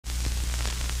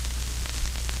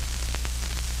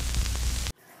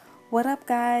What up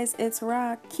guys, it's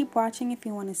Rock. Keep watching if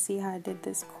you want to see how I did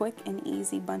this quick and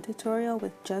easy bun tutorial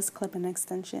with just clip-in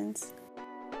extensions.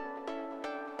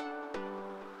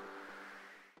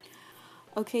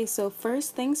 Okay, so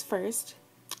first things first,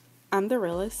 I'm the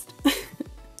realist.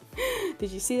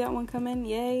 Did you see that one coming?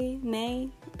 Yay, nay,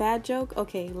 bad joke?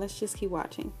 Okay, let's just keep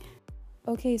watching.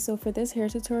 Okay, so for this hair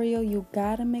tutorial, you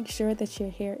gotta make sure that your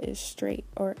hair is straight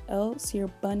or else your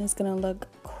bun is gonna look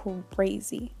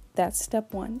crazy. That's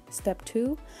step one. Step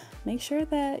two, make sure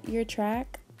that your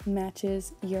track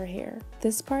matches your hair.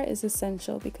 This part is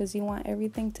essential because you want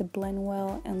everything to blend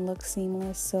well and look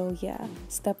seamless. So yeah,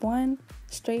 step one,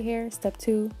 straight hair. Step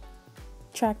two,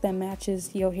 track that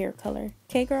matches your hair color.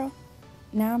 Okay, girl?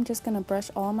 Now I'm just gonna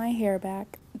brush all my hair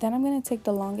back. Then I'm gonna take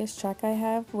the longest track I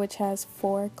have, which has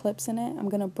 4 clips in it. I'm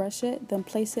gonna brush it, then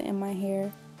place it in my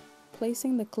hair,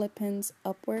 placing the clip pins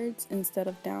upwards instead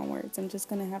of downwards. I'm just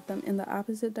gonna have them in the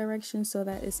opposite direction so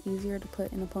that it's easier to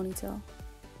put in a ponytail.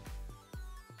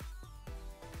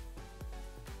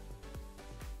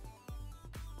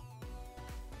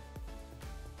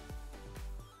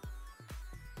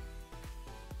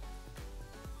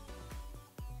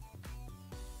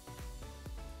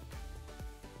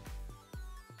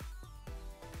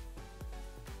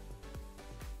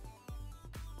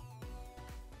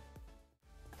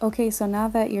 Okay, so now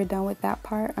that you're done with that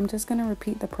part, I'm just going to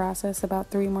repeat the process about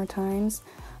 3 more times.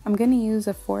 I'm going to use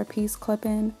a 4-piece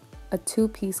clip-in, a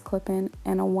 2-piece clip-in,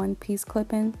 and a 1-piece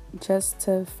clip-in just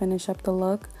to finish up the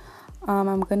look.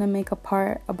 I'm going to make a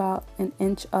part about 1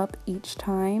 inch up each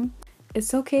time.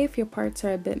 It's okay if your parts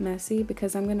are a bit messy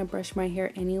because I'm going to brush my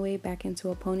hair anyway back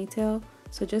into a ponytail.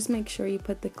 So just make sure you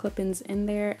put the clip-ins in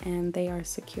there and they are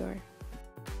secure.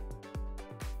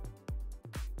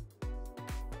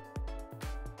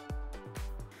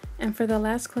 And for the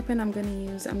last clip-in I'm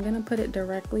going to put it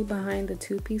directly behind the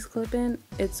 2-piece clip-in.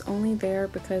 It's only there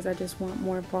because I just want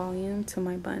more volume to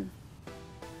my bun.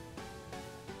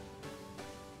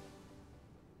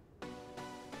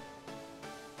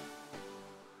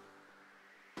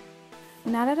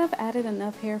 Now that I've added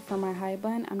enough hair for my high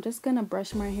bun, I'm just going to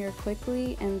brush my hair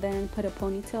quickly and then put a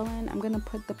ponytail in. I'm going to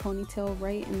put the ponytail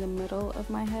right in the middle of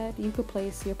my head. You could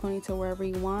place your ponytail wherever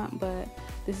you want, but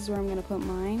this is where I'm going to put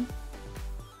mine.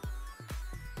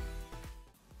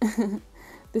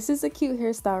 This is a cute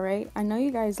hairstyle, right? I know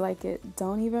you guys like it.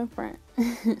 Don't even front.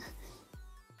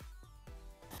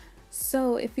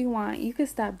 So if you want, you can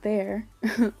stop there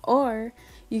or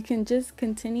you can just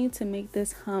continue to make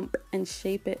this hump and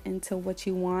shape it into what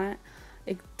you want.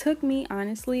 It took me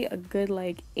honestly a good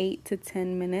like 8 to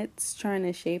 10 minutes trying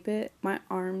to shape it. My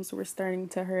arms were starting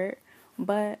to hurt,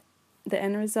 but the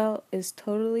end result is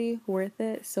totally worth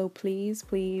it. So please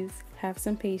have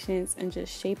some patience and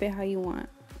just shape it how you want.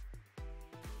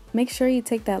 Make sure you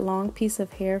take that long piece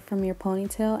of hair from your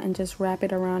ponytail and just wrap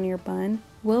it around your bun.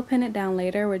 We'll pin it down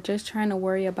later. We're just trying to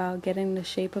worry about getting the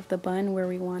shape of the bun where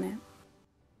we want it.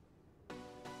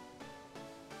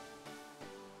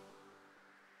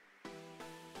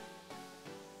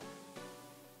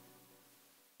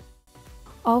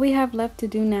 All we have left to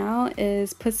do now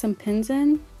is put some pins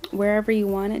in wherever you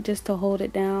want it, just to hold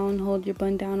it down, hold your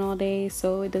bun down all day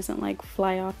so it doesn't like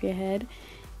fly off your head.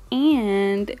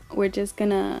 And we're just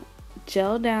gonna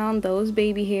gel down those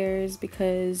baby hairs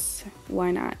because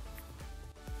why not?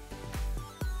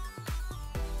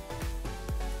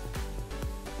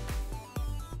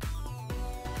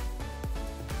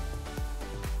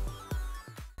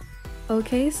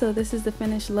 Okay, so this is the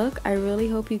finished look. I really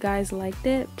hope you guys liked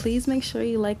it. Please make sure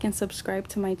you like and subscribe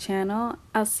to my channel.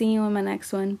 I'll see you in my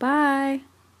next one. Bye!